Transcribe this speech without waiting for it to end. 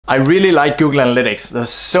I really like Google Analytics. There's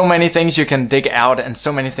so many things you can dig out and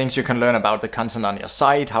so many things you can learn about the content on your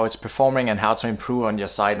site, how it's performing and how to improve on your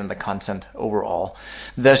site and the content overall.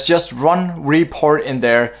 There's just one report in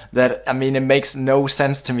there that, I mean, it makes no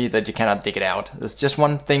sense to me that you cannot dig it out. There's just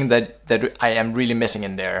one thing that I am really missing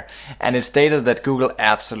in there, and it's data that Google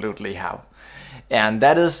absolutely have. And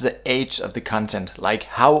that is the age of the content, like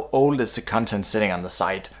how old is the content sitting on the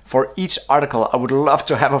site. For each article, I would love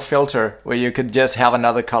to have a filter where you could just have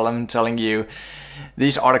another column telling you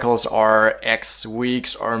these articles are X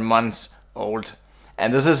weeks or months old.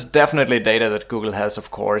 And this is definitely data that Google has,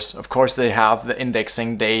 of course. Of course, they have the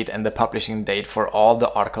indexing date and the publishing date for all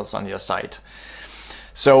the articles on your site.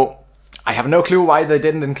 So I have no clue why they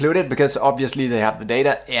didn't include it, because obviously they have the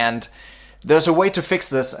data, and there's a way to fix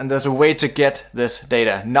this, and there's a way to get this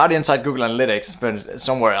data, not inside Google Analytics, but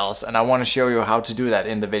somewhere else. And I want to show you how to do that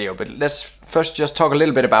in the video. But let's first just talk a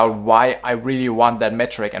little bit about why I really want that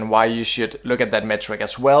metric and why you should look at that metric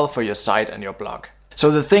as well for your site and your blog. So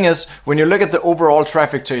the thing is, when you look at the overall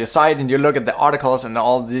traffic to your site and you look at the articles and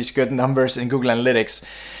all these good numbers in Google Analytics,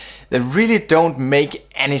 they really don't make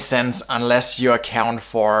any sense unless you account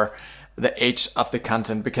for the age of the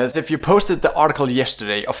content. Because if you posted the article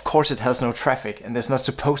yesterday, of course it has no traffic and it's not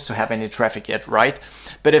supposed to have any traffic yet, right?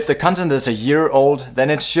 But if the content is a year old,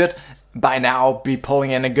 then it should by now be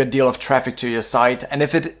pulling in a good deal of traffic to your site. And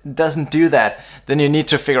if it doesn't do that, then you need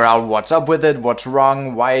to figure out what's up with it, what's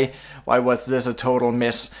wrong, why was this a total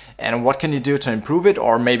miss, and what can you do to improve it,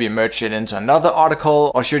 or maybe merge it into another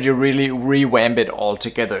article, or should you really revamp it all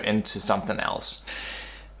together into something else?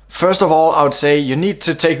 First of all, I would say you need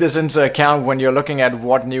to take this into account when you're looking at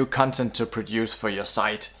what new content to produce for your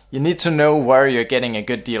site. You need to know where you're getting a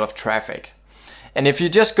good deal of traffic. And if you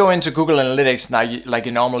just go into Google Analytics now, like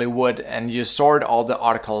you normally would, and you sort all the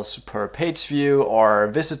articles per page view or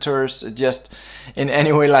visitors, just in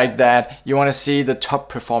any way like that, you want to see the top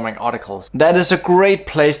performing articles. That is a great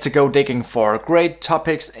place to go digging for great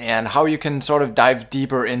topics and how you can sort of dive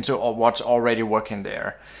deeper into what's already working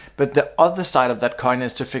there. But the other side of that coin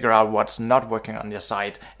is to figure out what's not working on your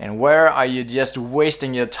site, and where are you just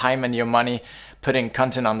wasting your time and your money putting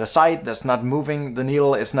content on the site that's not moving the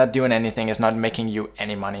needle, it's not doing anything, it's not making you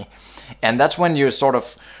any money. And that's when you sort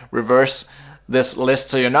of reverse this list.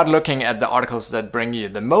 So you're not looking at the articles that bring you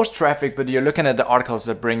the most traffic, but you're looking at the articles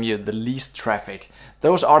that bring you the least traffic.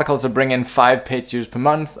 Those articles that bring in 5 page views per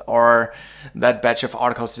month, or that batch of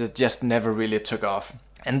articles that just never really took off.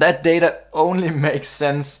 And that data only makes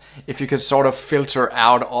sense if you could sort of filter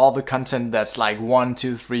out all the content that's like 1,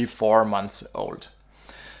 2, 3, 4 months old.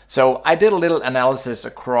 So I did a little analysis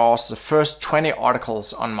across the first 20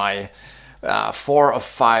 articles on my 4 or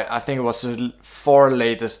 5, I think it was the 4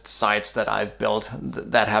 latest sites that I've built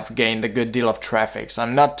that have gained a good deal of traffic. So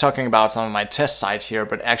I'm not talking about some of my test sites here,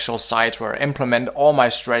 but actual sites where I implement all my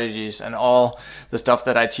strategies and all the stuff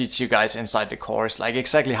that I teach you guys inside the course, like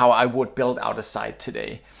exactly how I would build out a site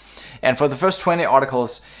today. And for the first 20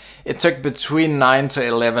 articles, it took between 9 to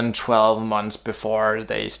 11, 12 months before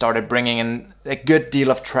they started bringing in a good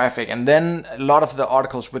deal of traffic. And then a lot of the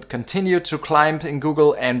articles would continue to climb in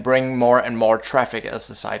Google and bring more and more traffic as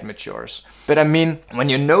the site matures. But I mean, when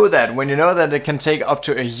you know that it can take up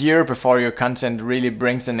to a year before your content really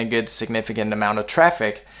brings in a good significant amount of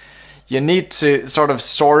traffic, you need to sort of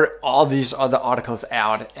sort all these other articles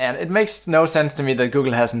out. And it makes no sense to me that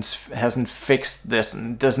Google hasn't fixed this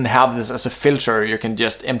and doesn't have this as a filter you can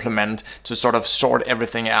just implement to sort of sort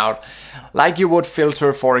everything out, like you would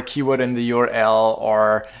filter for a keyword in the URL,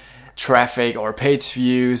 or traffic, or page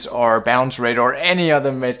views, or bounce rate, or any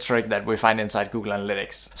other metric that we find inside Google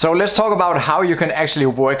Analytics. So let's talk about how you can actually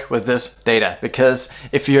work with this data, because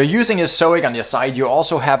if you're using Ezoic on your site, you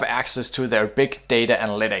also have access to their big data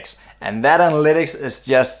analytics. And that analytics is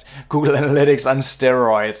just Google Analytics on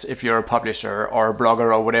steroids if you're a publisher or a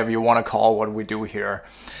blogger or whatever you want to call what we do here.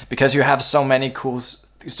 Because you have so many cool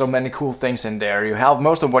things in there. You have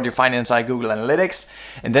most of what you find inside Google Analytics,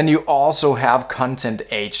 and then you also have content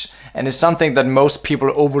age. And it's something that most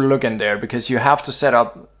people overlook in there, because you have to set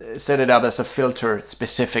it up as a filter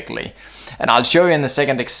specifically. And I'll show you in a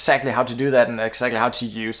second exactly how to do that and exactly how to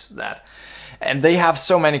use that. And they have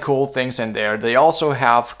so many cool things in there. They also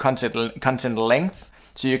have content length,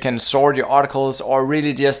 so you can sort your articles or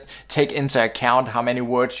really just take into account how many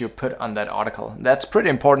words you put on that article. That's pretty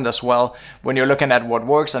important as well when you're looking at what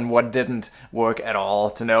works and what didn't work at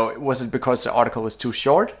all, to know, was it because the article was too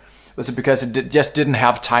short? Was it because it just didn't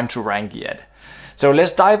have time to rank yet? So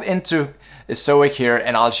let's dive into Ezoic here,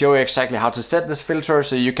 and I'll show you exactly how to set this filter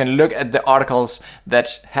so you can look at the articles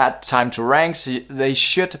that had time to rank. So they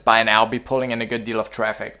should by now be pulling in a good deal of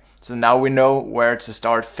traffic. So now we know where to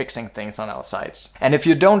start fixing things on our sites. And if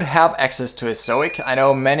you don't have access to Ezoic, I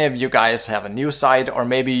know many of you guys have a new site, or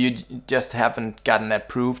maybe you just haven't gotten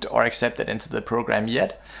approved or accepted into the program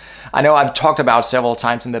yet. I know I've talked about several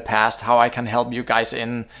times in the past how I can help you guys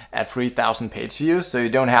in at 3,000 page views, so you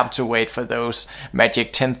don't have to wait for those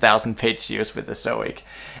magic 10,000 page views with Ezoic.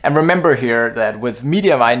 And remember here that with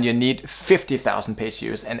Mediavine you need 50,000 page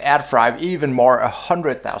views, and AdThrive even more,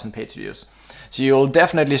 100,000 page views. So you'll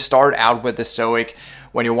definitely start out with Ezoic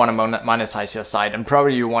when you want to monetize your site, and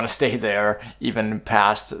probably you want to stay there even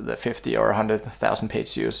past the 50 or 100,000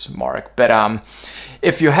 page views mark. But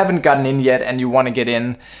if you haven't gotten in yet and you want to get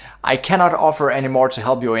in, I cannot offer any more to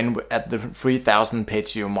help you in at the 3,000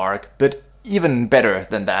 page view mark, but even better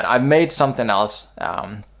than that, I made something else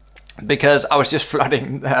because I was just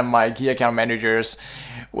flooding my key account managers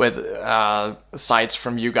with sites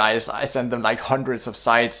from you guys. I sent them like hundreds of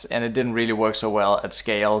sites, and it didn't really work so well at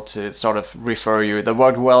scale to sort of refer you. That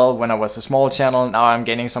worked well when I was a small channel. Now I'm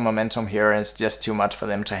gaining some momentum here, and it's just too much for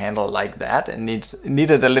them to handle like that. It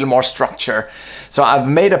needed a little more structure. So I've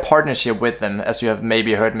made a partnership with them, as you have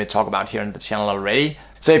maybe heard me talk about here in the channel already.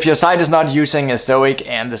 So if your site is not using Ezoic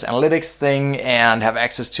and this analytics thing and have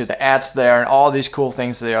access to the ads there and all these cool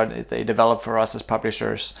things they develop for us as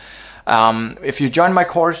publishers, if you join my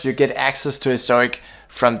course, you get access to Ezoic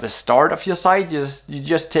from the start of your site. You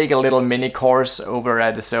just take a little mini course over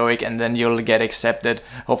at Ezoic, and then you'll get accepted.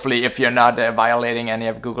 Hopefully, if you're not violating any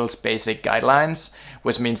of Google's basic guidelines,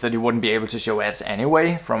 which means that you wouldn't be able to show ads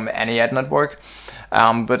anyway from any ad network.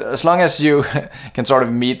 But as long as you can sort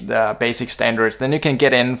of meet the basic standards, then you can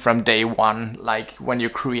get in from day one, like when you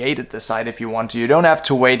created the site if you want to. You don't have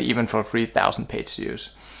to wait even for 3,000 page views.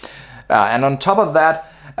 And on top of that,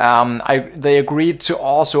 they agreed to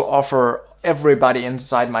also offer everybody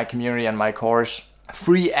inside my community and my course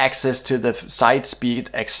free access to the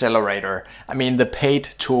SiteSpeed Accelerator. I mean, the paid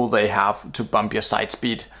tool they have to bump your site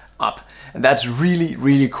speed up. And that's really,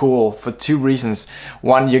 really cool for two reasons.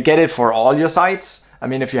 One, you get it for all your sites. I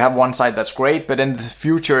mean, if you have one site, that's great. But in the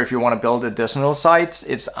future, if you want to build additional sites,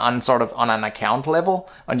 it's on sort of on an account level,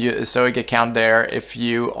 on your Ezoic account there. If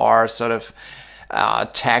you are sort of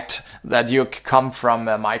tagged that you come from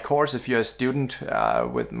my course, if you're a student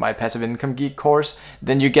with my Passive Income Geek course,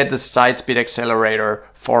 then you get the SiteSpeed Accelerator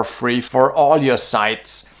for free for all your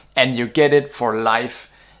sites, and you get it for life.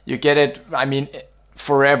 You get it, I mean,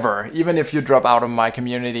 forever. Even if you drop out of my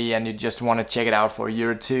community and you just want to check it out for a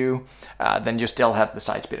year or two, then you still have the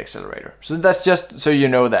SiteSpeed Accelerator. So that's just so you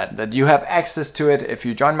know that you have access to it if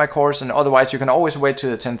you join my course, and otherwise you can always wait to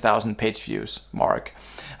the 10,000 page views mark.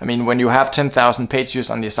 I mean, when you have 10,000 page views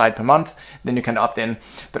on your site per month, then you can opt in.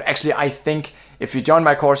 But actually, I think if you join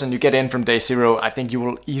my course and you get in from day zero, I think you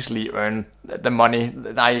will easily earn the money,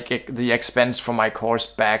 the expense for my course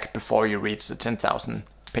back before you reach the 10,000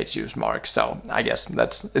 page views mark. So I guess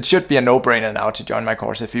it should be a no-brainer now to join my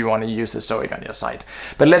course if you want to use Ezoic on your site.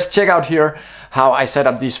 But let's check out here how I set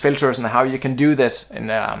up these filters and how you can do this in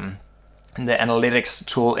the analytics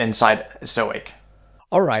tool inside Ezoic.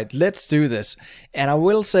 All right, let's do this. And I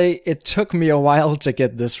will say it took me a while to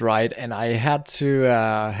get this right, and I had to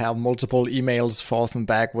have multiple emails forth and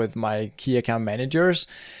back with my key account managers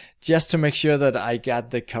just to make sure that I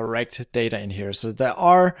got the correct data in here. So there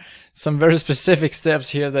are some very specific steps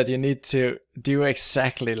here that you need to do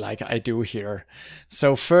exactly like I do here.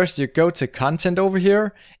 So first you go to content over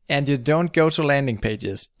here, and you don't go to landing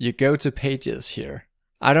pages, you go to pages here.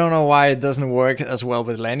 I don't know why it doesn't work as well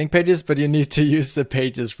with landing pages, but you need to use the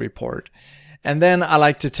pages report. And then I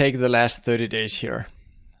like to take the last 30 days here,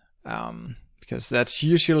 because that's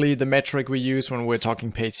usually the metric we use when we're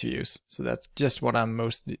talking page views. So that's just what I'm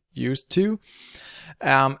most used to.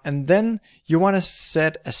 And then you want to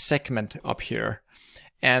set a segment up here.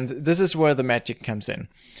 And this is where the magic comes in.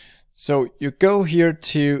 So you go here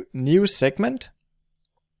to new segment,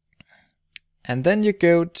 and then you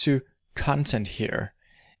go to content here.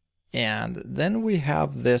 And then we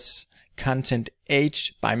have this content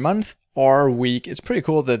age by month or week. It's pretty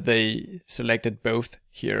cool that they selected both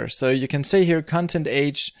here. So you can say here content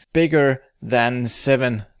age bigger than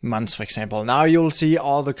 7 months, for example. Now you'll see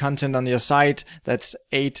all the content on your site that's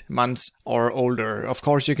 8 months or older. Of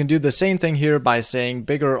course, you can do the same thing here by saying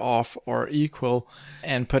bigger off or equal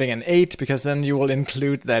and putting an 8, because then you will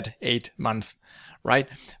include that 8 month. Right?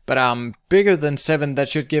 But bigger than 7, that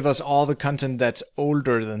should give us all the content that's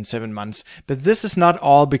older than 7 months. But this is not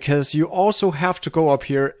all, because you also have to go up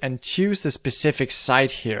here and choose the specific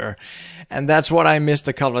site here. And that's what I missed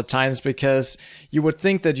a couple of times, because you would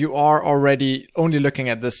think that you are already only looking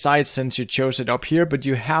at the site since you chose it up here, but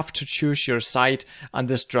you have to choose your site on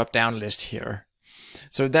this drop down list here.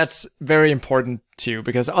 So that's very important too,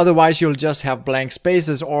 because otherwise you'll just have blank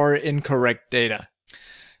spaces or incorrect data.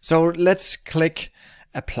 So let's click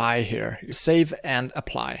apply here, save and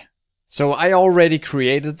apply. So I already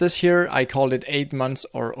created this here. I called it 8 months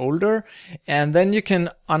or older. And then you can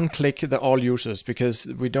unclick the all users because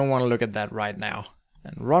we don't want to look at that right now.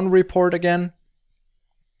 And run report again.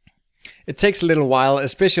 It takes a little while,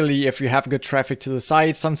 especially if you have good traffic to the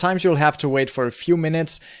site. Sometimes you'll have to wait for a few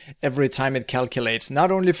minutes every time it calculates,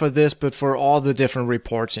 not only for this, but for all the different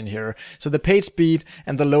reports in here. So the page speed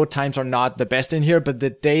and the load times are not the best in here, but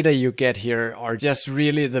the data you get here are just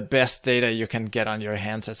really the best data you can get on your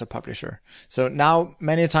hands as a publisher. So now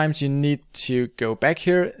many times you need to go back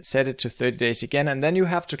here, set it to 30 days again, and then you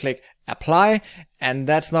have to click apply. And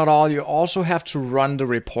that's not all, you also have to run the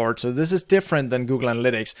report. So this is different than Google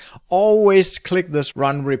Analytics. Always click this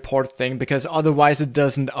run report thing because otherwise it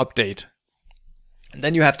doesn't update. And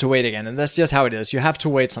then you have to wait again, and that's just how it is. You have to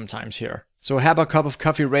wait sometimes here. So have a cup of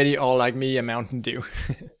coffee ready, or like me, a Mountain Dew.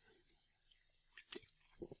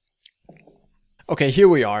 Okay, here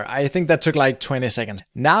we are. I think that took like 20 seconds.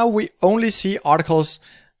 Now we only see articles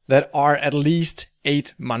that are at least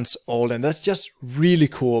 8 months old, and that's just really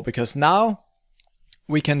cool because now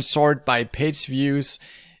we can sort by page views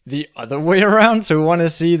the other way around. So we want to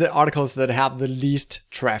see the articles that have the least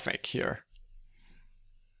traffic here.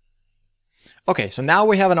 Okay, so now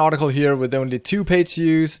we have an article here with only 2 page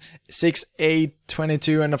views, 6, 8,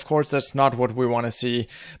 22, and of course that's not what we want to see.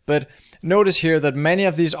 But notice here that many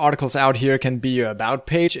of these articles out here can be your about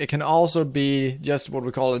page. It can also be just what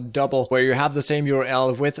we call a double, where you have the same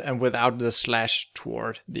URL with and without the slash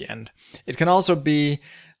toward the end. It can also be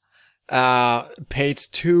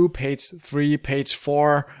page 2, page 3, page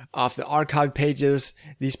 4 of the archive pages.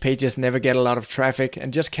 These pages never get a lot of traffic,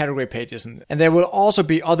 and just category pages. And there will also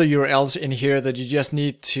be other URLs in here that you just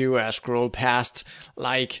need to scroll past,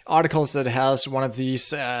 like articles that has one of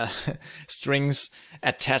these strings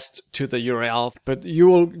attached to the URL. But you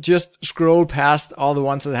will just scroll past all the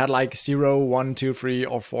ones that had like 0, 1, 2, 3,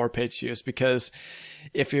 or 4 page views, because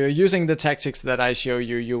if you're using the tactics that I show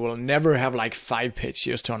you, you will never have like 5 page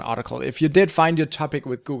views to an article. If you did find your topic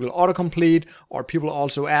with Google Autocomplete, or people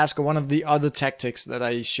also ask one of the other tactics that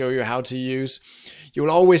I show you how to use, you will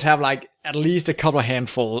always have like at least a couple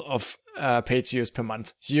handful of page views per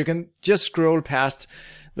month. So you can just scroll past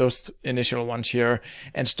those initial ones here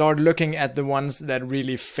and start looking at the ones that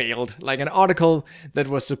really failed, like an article that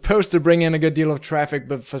was supposed to bring in a good deal of traffic,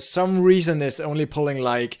 but for some reason it's only pulling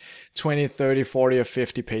like 20, 30, 40, or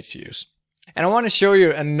 50 page views. And I want to show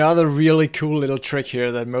you another really cool little trick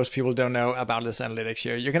here that most people don't know about this analytics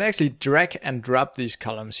here. You can actually drag and drop these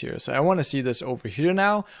columns here. So I want to see this over here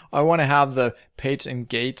now. I want to have the page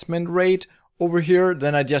engagement rate over here,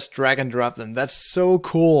 then I just drag and drop them. That's so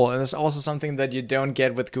cool. And it's also something that you don't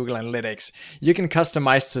get with Google Analytics. You can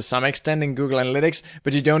customize to some extent in Google Analytics,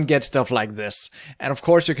 but you don't get stuff like this. And of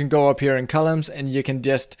course you can go up here in columns and you can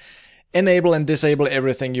just enable and disable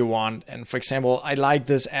everything you want. And for example, I like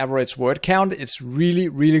this average word count. It's really,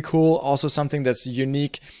 really cool. Also something that's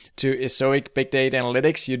unique to Ezoic Big Data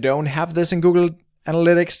Analytics. You don't have this in Google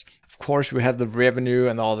Analytics. Of course, we have the revenue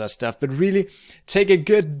and all that stuff, but really take a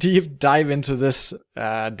good deep dive into this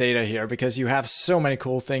data here, because you have so many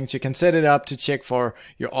cool things. You can set it up to check for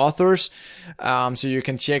your authors. So you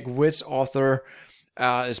can check which author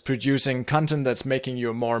is producing content that's making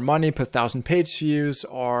you more money per 1,000 page views,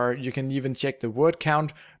 or you can even check the word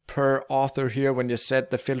count per author here when you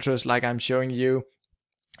set the filters like I'm showing you.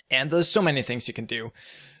 And there's so many things you can do.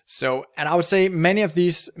 So, and I would say many of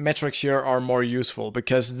these metrics here are more useful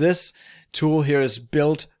because this tool here is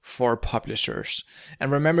built for publishers.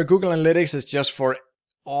 And remember, Google Analytics is just for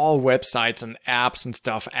all websites and apps and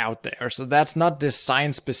stuff out there. So that's not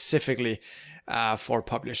designed specifically for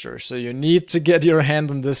publishers. So you need to get your hand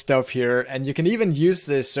on this stuff here. And you can even use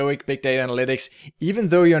the Ezoic Big Data Analytics, even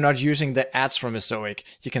though you're not using the ads from Ezoic.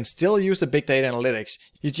 You can still use the Big Data Analytics.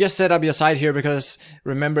 You just set up your site here because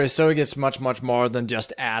remember, Ezoic is much, much more than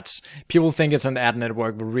just ads. People think it's an ad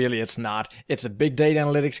network, but really it's not. It's a big data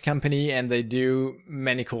analytics company, and they do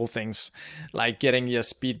many cool things like getting your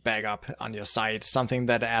speed back up on your site, something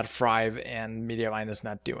that AdThrive and Mediavine is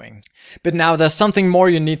not doing. But now there's something more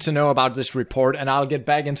you need to know about this report, and I'll get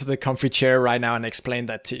back into the comfy chair right now and explain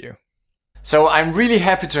that to you. So I'm really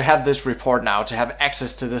happy to have this report now, to have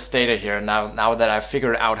access to this data here now that I've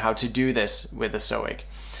figured out how to do this with Ezoic.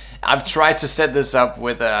 I've tried to set this up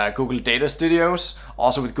with Google Data Studios,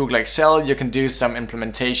 Also with Google Excel, you can do some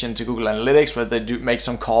implementation to Google Analytics where they do make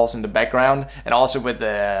some calls in the background. And also with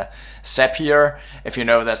the Zapier, if you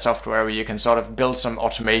know that software, where you can sort of build some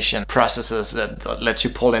automation processes that let you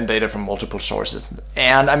pull in data from multiple sources.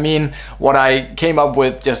 And I mean, what I came up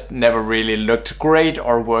with just never really looked great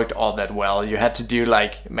or worked all that well. You had to do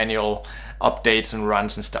like manual updates and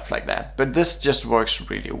runs and stuff like that. But this just works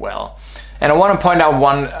really well. And I want to point out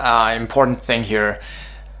one important thing here.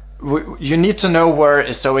 You need to know where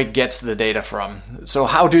Ezoic gets the data from. So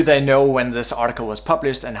how do they know when this article was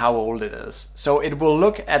published and how old it is? So it will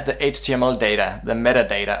look at the HTML data, the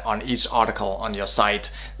metadata on each article on your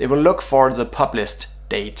site. It will look for the published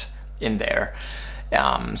date in there.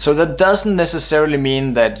 So that doesn't necessarily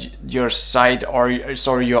mean that your site or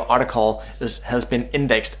your article has been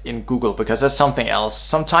indexed in Google, because that's something else.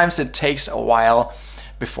 Sometimes it takes a while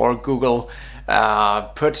before Google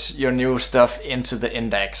put your new stuff into the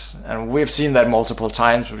index. And we've seen that multiple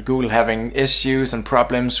times with Google having issues and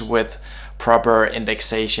problems with proper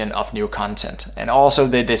indexation of new content. And also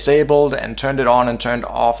they disabled and turned it on and turned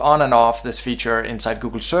off, on and off, this feature inside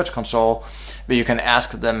Google Search Console where you can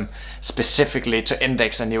ask them specifically to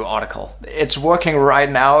index a new article. It's working right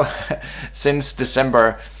now since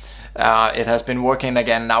December. It has been working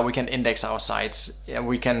again. Now we can index our sites.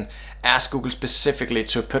 We can ask Google specifically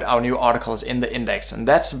to put our new articles in the index, and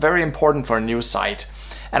that's very important for a new site.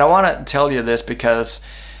 And I want to tell you this because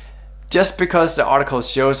just because the article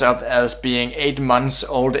shows up as being 8 months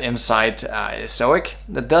old inside Ezoic,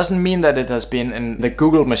 that doesn't mean that it has been in the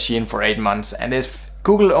Google machine for 8 months. And if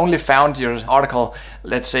Google only found your article,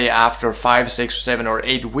 let's say after 5, 6, 7 or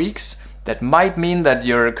 8 weeks, that might mean that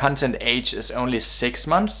your content age is only 6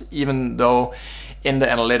 months, even though in the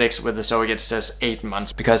analytics with Ezoic it says 8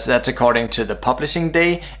 months, because that's according to the publishing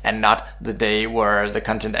day and not the day where the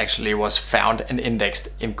content actually was found and indexed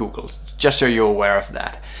in Google. Just so you're aware of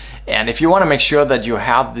that. And if you want to make sure that you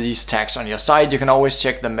have these tags on your site, you can always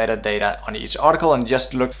check the metadata on each article and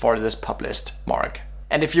just look for this published mark.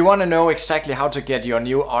 And if you want to know exactly how to get your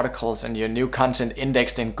new articles and your new content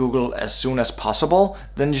indexed in Google as soon as possible,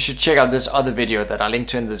 then you should check out this other video that I linked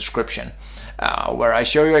to in the description, where I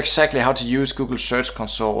show you exactly how to use Google Search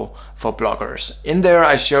Console for bloggers. In there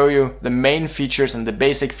I show you the main features and the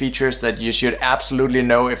basic features that you should absolutely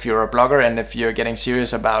know if you're a blogger and if you're getting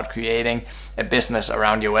serious about creating a business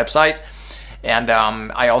around your website. And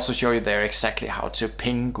I also show you there exactly how to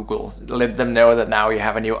ping Google, let them know that now you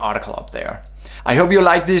have a new article up there. I hope you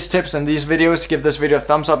like these tips and these videos. Give this video a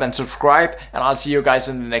thumbs up and subscribe, and I'll see you guys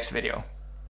in the next video.